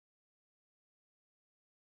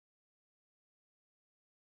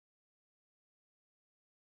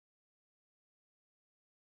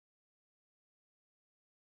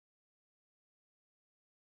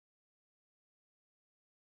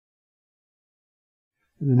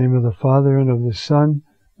In the name of the Father, and of the Son,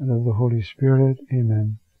 and of the Holy Spirit.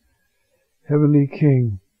 Amen. Heavenly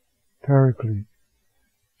King, Paraclete,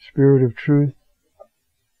 Spirit of truth,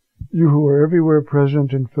 you who are everywhere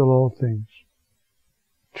present and fill all things,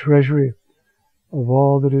 treasury of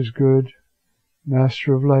all that is good,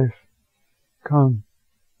 Master of life, come,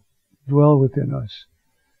 dwell within us,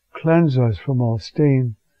 cleanse us from all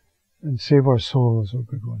stain, and save our souls, O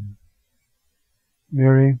good one.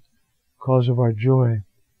 Mary, cause of our joy,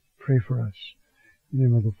 pray for us. In the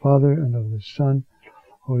name of the Father, and of the Son,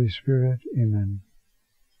 Holy Spirit. Amen.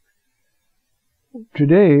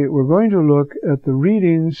 Today we're going to look at the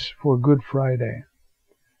readings for Good Friday.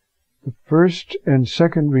 The first and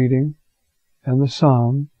second reading and the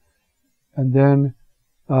Psalm, and then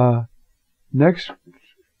next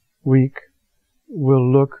week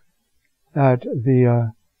we'll look at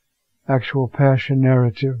the actual Passion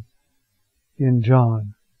narrative in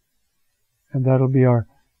John, and that'll be our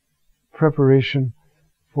preparation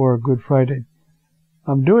for Good Friday.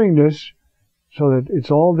 I'm doing this so that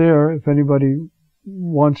it's all there if anybody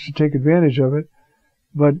wants to take advantage of it,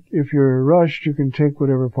 but if you're rushed, you can take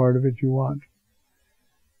whatever part of it you want.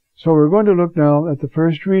 So we're going to look now at the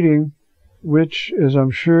first reading, which, as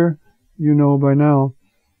I'm sure you know by now,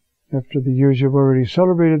 after the years you've already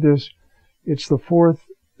celebrated this, it's the fourth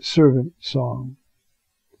servant song.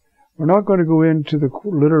 We're not going to go into the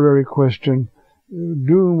literary question.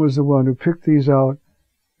 Doom was the one who picked these out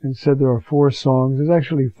and said there are 4 songs. There's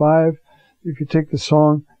actually 5. If you take the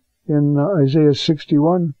song in Isaiah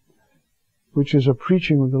 61, which is a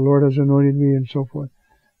preaching of the Lord has anointed me and so forth.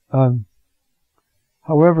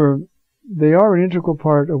 However, they are an integral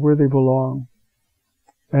part of where they belong.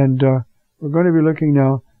 And we're going to be looking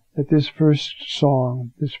now at this first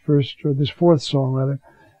song, this fourth song rather,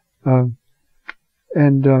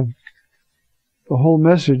 and the whole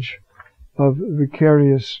message of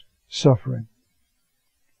vicarious suffering.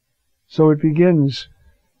 So it begins,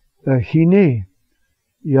 Hine,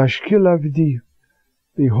 Yashkil Avdi,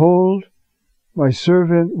 behold, my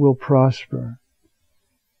servant will prosper.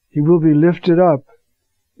 He will be lifted up,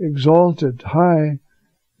 exalted, high,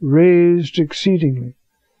 raised exceedingly.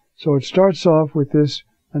 So it starts off with this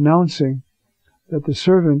announcing that the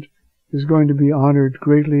servant is going to be honored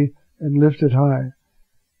greatly and lifted high.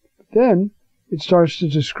 Then it starts to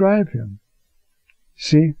describe him.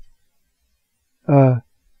 See? And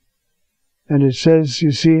it says,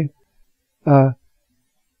 you see,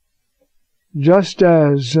 just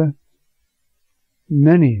as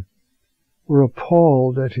many were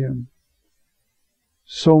appalled at him,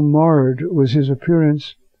 so marred was his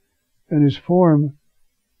appearance and his form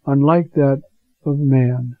unlike that of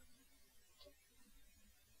man.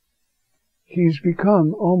 He's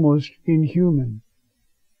become almost inhuman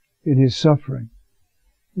in his suffering.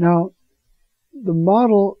 Now, the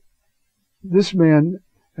model, this man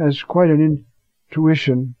has quite an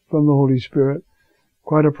intuition from the Holy Spirit,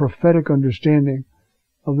 quite a prophetic understanding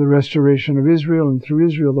of the restoration of Israel, and through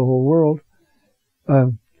Israel the whole world.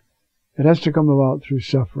 It has to come about through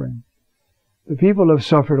suffering. The people have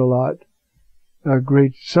suffered a lot,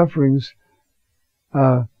 great sufferings,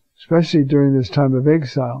 especially during this time of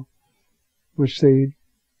exile, which they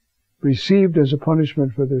received as a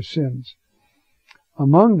punishment for their sins.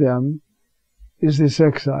 Among them is this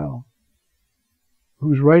exile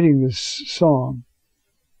who's writing this song.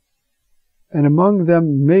 And among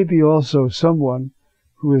them may be also someone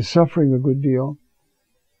who is suffering a good deal.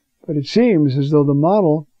 But it seems as though the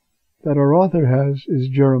model that our author has is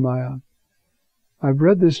Jeremiah. I've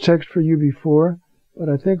read this text for you before, but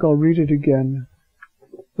I think I'll read it again.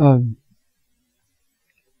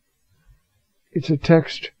 It's a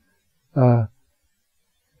text,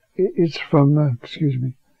 it's from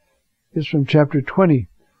chapter 20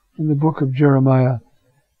 in the book of Jeremiah.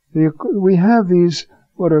 We have these,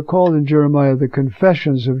 what are called in Jeremiah, the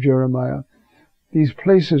confessions of Jeremiah, these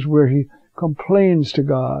places where he complains to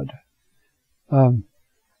God.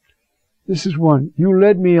 This is one. You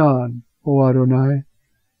led me on, O Adonai,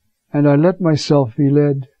 and I let myself be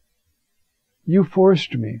led. You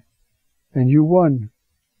forced me, and you won.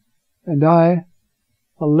 And I,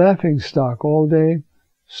 a laughingstock all day,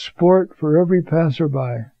 sport for every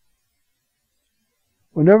passerby.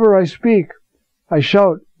 Whenever I speak, I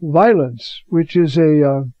shout violence, which is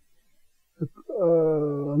a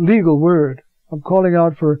legal word. I'm calling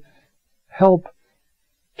out for help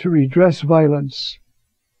to redress violence.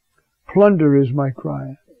 Plunder is my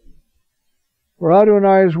cry. For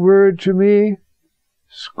Adonai's word to me,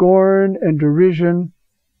 scorn and derision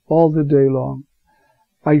all the day long.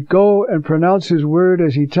 I go and pronounce his word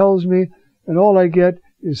as he tells me, and all I get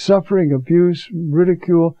is suffering, abuse,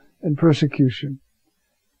 ridicule, and persecution.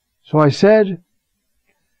 So I said,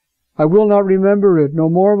 I will not remember it, no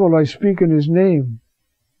more will I speak in his name.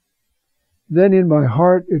 Then in my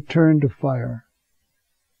heart it turned to fire,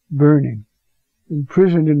 burning,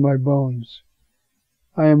 imprisoned in my bones.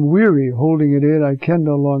 I am weary holding it in, I can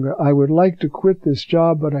no longer. I would like to quit this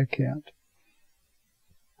job, but I can't.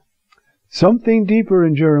 Something deeper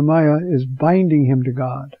in Jeremiah is binding him to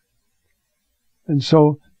God. And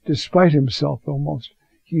so, despite himself almost,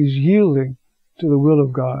 he's yielding to the will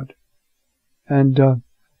of God. And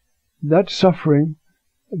that suffering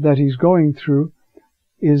that he's going through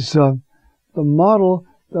is the model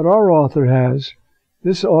that our author has.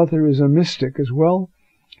 This author is a mystic as well.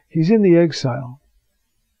 He's in the exile.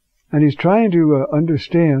 And he's trying to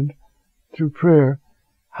understand, through prayer,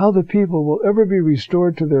 how the people will ever be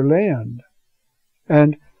restored to their land.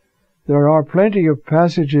 And there are plenty of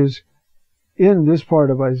passages in this part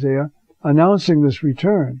of Isaiah announcing this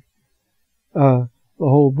return. The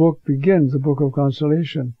whole book begins, the book of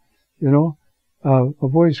consolation. A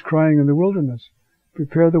voice crying in the wilderness,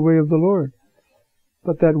 prepare the way of the Lord.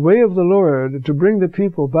 But that way of the Lord, to bring the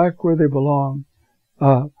people back where they belong,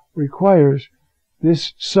 requires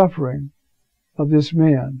this suffering of this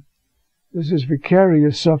man. This is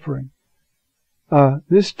vicarious suffering.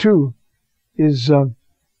 This too is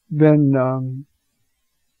been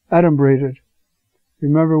adumbrated.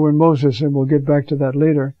 Remember when Moses, and we'll get back to that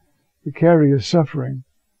later, vicarious suffering.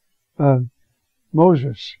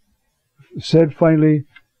 Moses said finally,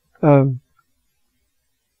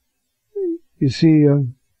 you see,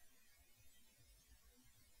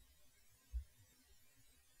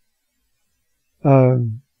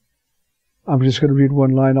 I'm just going to read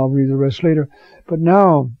one line, I'll read the rest later. But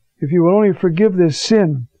now, if you will only forgive this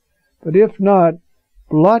sin, but if not,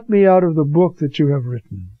 blot me out of the book that you have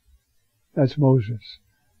written. That's Moses.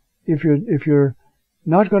 If you're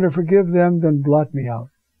not going to forgive them, then blot me out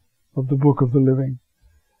of the book of the living.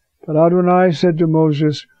 But Adonai said to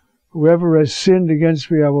Moses, whoever has sinned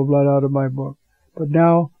against me, I will blot out of my book. But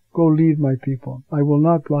now, go lead my people. I will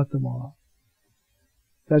not blot them all out.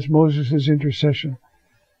 That's Moses' intercession.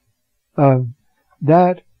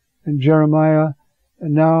 That and Jeremiah,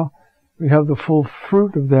 and now we have the full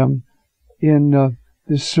fruit of them in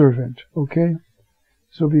this servant. Okay?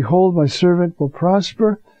 So behold, my servant will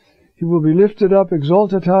prosper. He will be lifted up,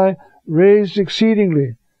 exalted high, raised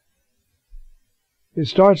exceedingly. It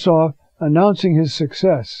starts off announcing his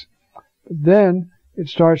success. But then it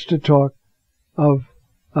starts to talk of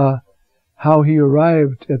how he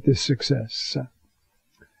arrived at this success.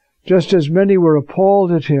 Just as many were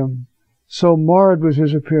appalled at him, so marred was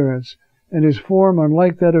his appearance, and his form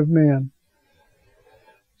unlike that of man.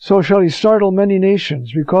 So shall he startle many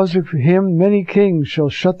nations. Because of him many kings shall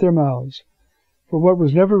shut their mouths. For what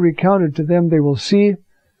was never recounted to them they will see,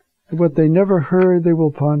 and what they never heard they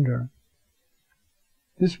will ponder.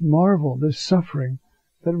 This marvel, this suffering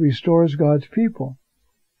that restores God's people.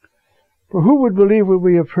 For who would believe what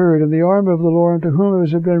we have heard, and the arm of the Lord to whom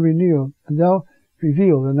it has been revealed,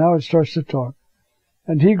 and now it starts to talk.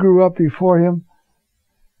 And he grew up before him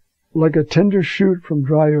like a tender shoot from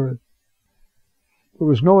dry earth. There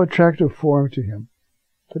was no attractive form to him,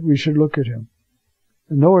 that we should look at him,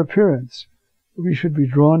 and no appearance, that we should be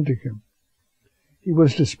drawn to him. He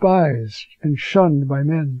was despised and shunned by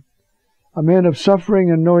men, a man of suffering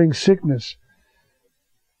and knowing sickness.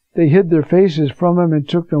 They hid their faces from him and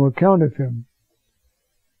took no account of him.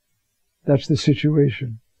 That's the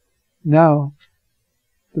situation. Now,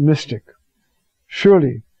 the mystic.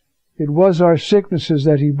 Surely, it was our sicknesses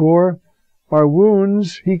that he bore, our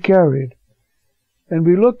wounds he carried. And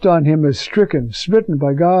we looked on him as stricken, smitten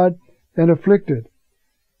by God, and afflicted.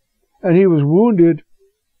 And he was wounded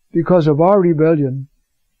because of our rebellion,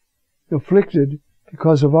 afflicted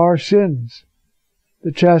because of our sins.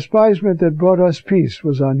 The chastisement that brought us peace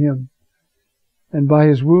was on him, and by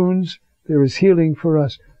his wounds there is healing for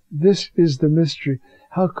us. This is the mystery.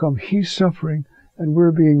 How come he's suffering and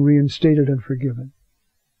we're being reinstated and forgiven?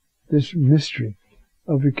 This mystery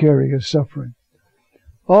of vicarious suffering.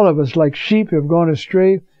 All of us, like sheep, have gone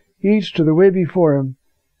astray, each to the way before him,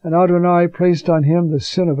 and Adonai placed on him the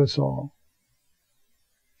sin of us all.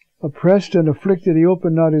 Oppressed and afflicted, he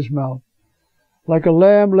opened not his mouth. Like a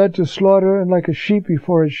lamb led to slaughter, and like a sheep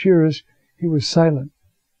before its shearers, he was silent.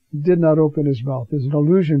 He did not open his mouth. There's an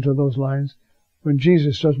allusion to those lines when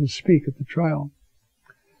Jesus doesn't speak at the trial.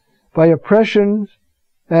 By oppression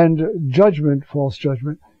and judgment, false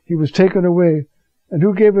judgment, he was taken away. And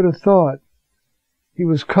who gave it a thought? He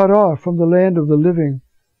was cut off from the land of the living.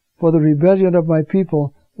 For the rebellion of my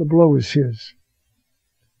people, the blow is his.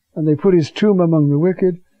 And they put his tomb among the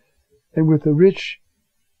wicked, and with the rich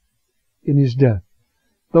in his death.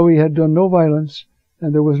 though he had done no violence,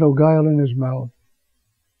 and there was no guile in his mouth.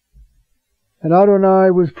 And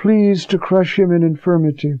Adonai was pleased to crush him in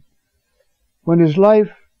infirmity, when his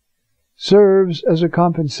life serves as a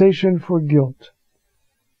compensation for guilt.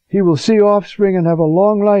 He will see offspring and have a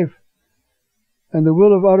long life, and the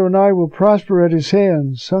will of Adonai will prosper at his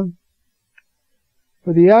hands.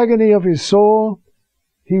 For the agony of his soul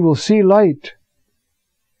he will see light,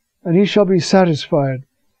 and he shall be satisfied.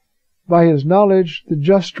 By his knowledge the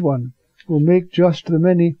just one will make just the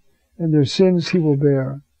many, and their sins he will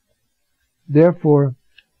bear. Therefore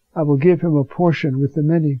I will give him a portion with the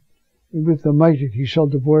many, and with the mighty he shall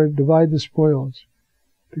divide the spoils,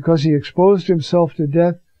 because he exposed himself to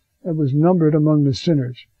death and was numbered among the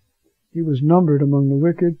sinners. He was numbered among the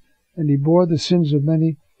wicked, and he bore the sins of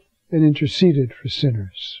many and interceded for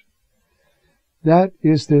sinners. That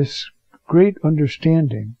is this great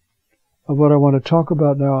understanding of what I want to talk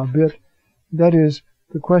about now a bit. That is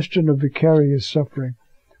the question of vicarious suffering.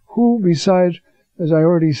 Who besides, as I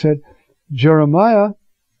already said, Jeremiah,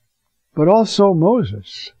 but also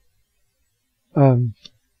Moses.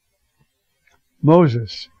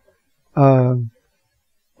 Moses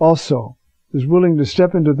also is willing to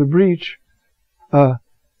step into the breach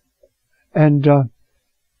and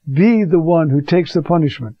be the one who takes the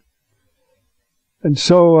punishment. And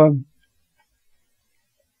so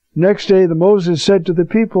next day Moses said to the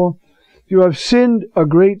people, "You have sinned a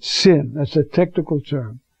great sin." That's a technical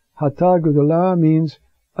term. Hatah gedolah means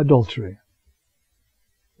adultery.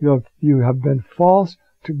 You have been false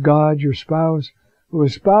to God, your spouse, who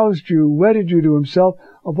espoused you, wedded you to himself,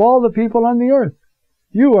 of all the people on the earth.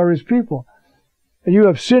 You are his people, and you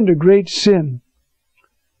have sinned a great sin.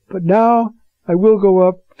 But now I will go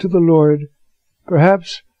up to the Lord.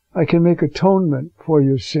 Perhaps I can make atonement for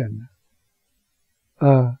your sin.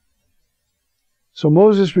 So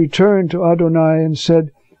Moses returned to Adonai and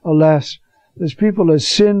said, "Alas, this people has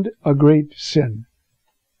sinned a great sin,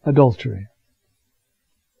 adultery.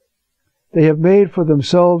 They have made for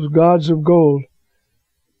themselves gods of gold.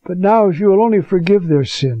 But now if you will only forgive their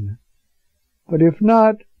sin, but if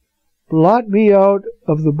not, blot me out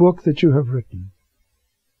of the book that you have written.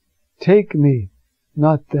 Take me,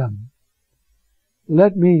 not them.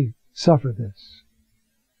 Let me suffer this."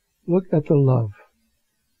 Look at the love.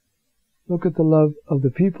 Look at the love of the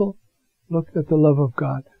people. Look at the love of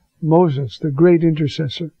God. Moses, the great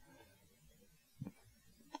intercessor.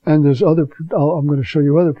 And there's I'm going to show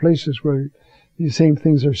you other places where these same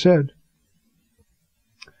things are said.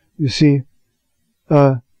 You see,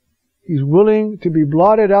 he's willing to be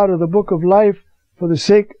blotted out of the book of life for the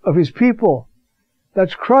sake of his people.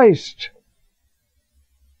 That's Christ.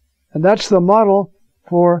 And that's the model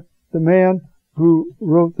for the man who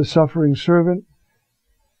wrote the suffering servant.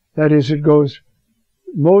 That is, it goes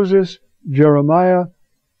Moses, Jeremiah,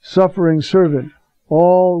 suffering servant,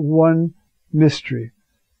 all one mystery,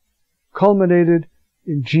 culminated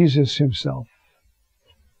in Jesus himself.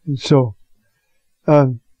 And so,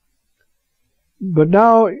 but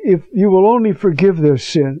now if you will only forgive their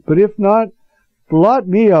sin, but if not, blot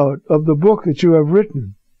me out of the book that you have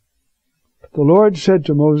written. The Lord said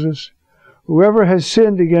to Moses, "Whoever has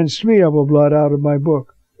sinned against me I will blot out of my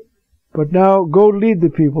book. But now go lead the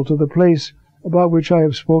people to the place about which I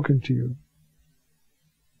have spoken to you.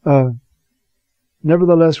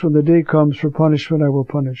 Nevertheless, when the day comes for punishment, I will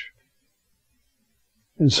punish."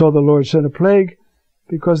 And so the Lord sent a plague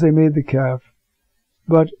because they made the calf.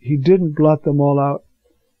 But he didn't blot them all out,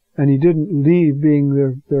 and he didn't leave being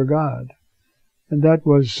their God. And that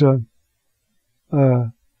was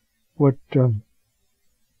what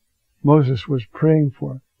Moses was praying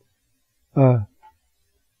for. And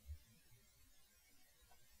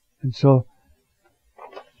so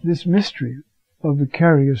this mystery of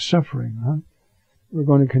vicarious suffering, we're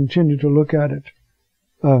going to continue to look at it.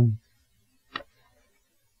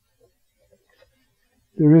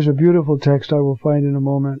 There is a beautiful text I will find in a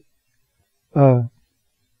moment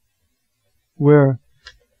where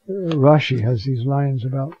Rashi has these lines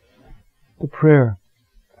about the prayer.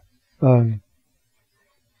 But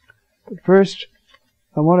first,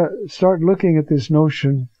 I want to start looking at this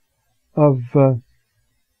notion of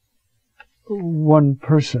one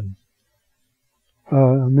person,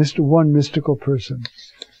 one mystical person,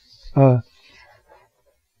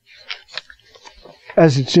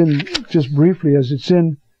 as it's in, just briefly, as it's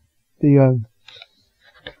in the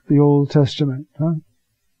Old Testament.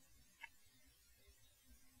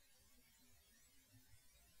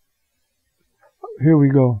 Here we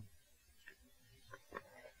go.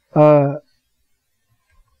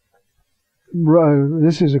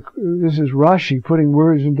 This is Rashi putting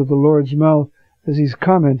words into the Lord's mouth as he's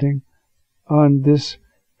commenting on this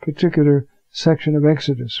particular section of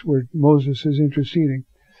Exodus where Moses is interceding.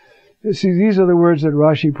 You see, these are the words that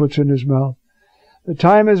Rashi puts in his mouth. The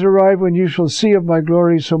time has arrived when you shall see of my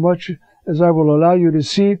glory so much as I will allow you to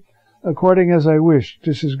see, according as I wish.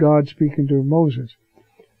 This is God speaking to Moses.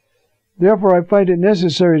 Therefore I find it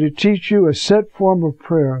necessary to teach you a set form of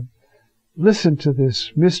prayer. Listen to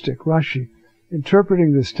this mystic, Rashi,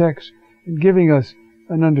 interpreting this text and giving us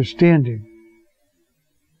an understanding.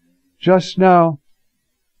 Just now,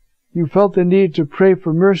 you felt the need to pray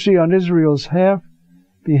for mercy on Israel's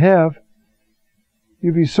behalf.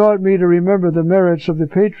 You besought me to remember the merits of the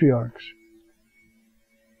patriarchs.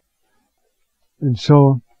 And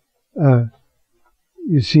so,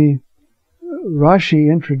 you see,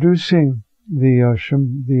 Rashi introducing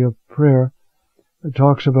the prayer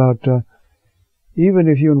talks about even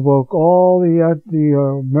if you invoke all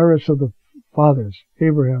the merits of the fathers,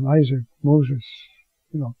 Abraham, Isaac, Moses,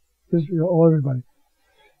 everybody,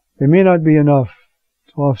 they may not be enough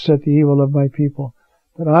to offset the evil of my people.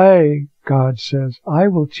 But I, God says, I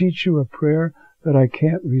will teach you a prayer that I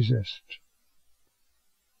can't resist.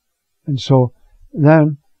 And so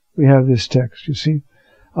then we have this text, you see.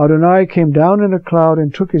 Adonai came down in a cloud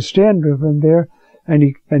and took his stand with him there, and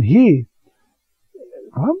he,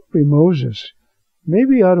 probably Moses,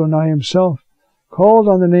 maybe Adonai himself, called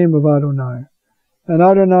on the name of Adonai. And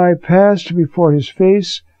Adonai passed before his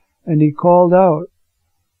face, and he called out.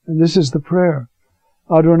 And this is the prayer.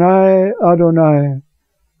 Adonai, Adonai,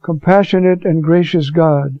 compassionate and gracious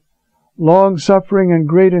God, long-suffering and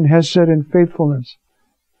great in hesed and faithfulness,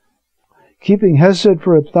 keeping hesed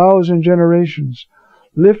for 1,000 generations,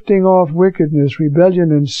 lifting off wickedness,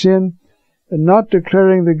 rebellion, and sin, and not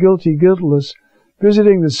declaring the guilty guiltless,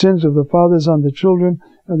 visiting the sins of the fathers on the children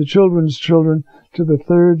and the children's children to the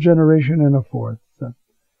 3rd generation and a 4th.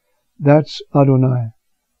 That's Adonai.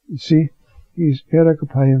 You see, he's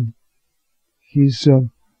Erekapayim. He's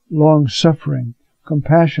long-suffering,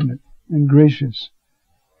 compassionate, and gracious.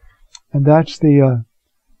 And that's the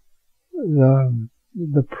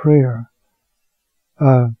prayer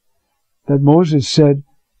that Moses said,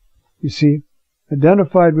 you see,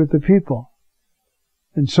 identified with the people.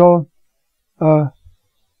 And so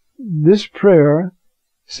this prayer,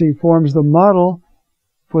 see, forms the model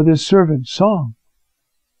for this servant's song.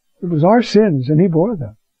 It was our sins, and he bore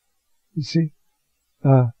them. You see,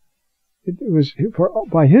 it was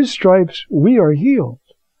by his stripes we are healed.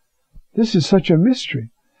 This is such a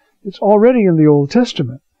mystery. It's already in the Old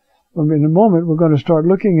Testament. In a moment, we're going to start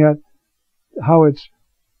looking at how it's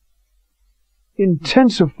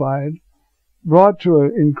intensified, brought to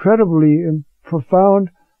an incredibly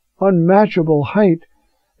profound, unmatchable height,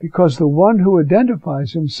 because the one who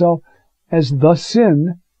identifies himself as the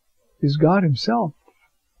sin is God himself.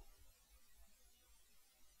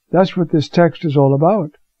 That's what this text is all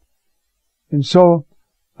about. And so,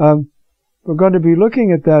 we're going to be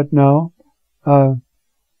looking at that now, in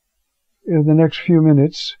the next few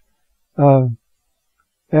minutes.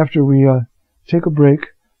 After we take a break,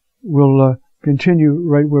 we'll continue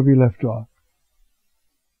right where we left off.